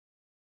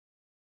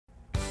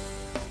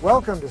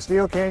Welcome to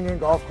Steele Canyon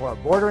Golf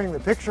Club, bordering the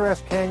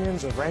picturesque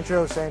canyons of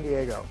Rancho San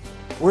Diego.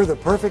 We're the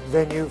perfect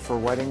venue for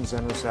weddings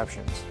and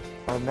receptions.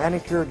 Our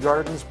manicured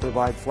gardens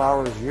provide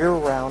flowers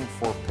year-round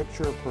for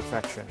picture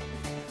perfection.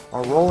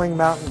 Our rolling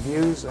mountain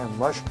views and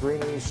lush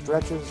greenery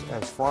stretches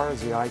as far as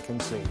the eye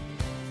can see.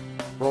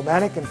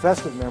 Romantic and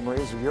festive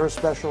memories of your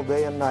special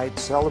day and night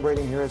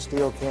celebrating here at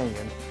Steele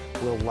Canyon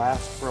will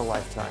last for a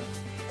lifetime.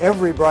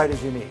 Every bride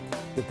is unique.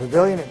 The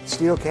Pavilion at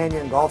Steele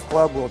Canyon Golf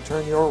Club will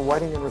turn your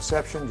wedding and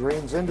reception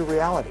dreams into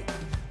reality.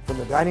 From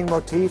the dining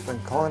motif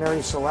and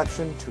culinary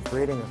selection to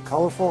creating a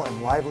colorful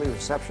and lively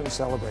reception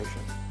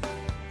celebration.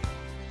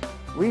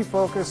 We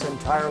focus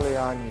entirely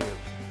on you.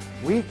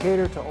 We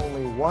cater to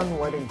only one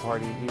wedding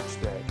party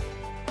each day.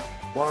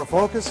 While our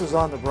focus is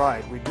on the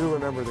bride, we do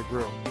remember the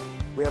groom.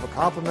 We have a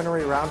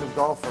complimentary round of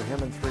golf for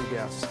him and 3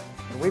 guests,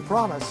 and we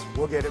promise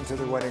we'll get him to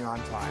the wedding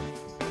on time.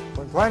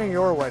 When planning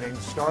your wedding,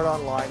 start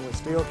online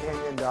with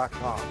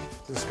SteeleCanyon.com.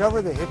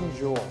 Discover the hidden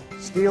jewel,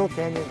 Steele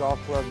Canyon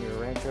Golf Club near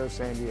Rancho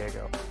San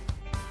Diego.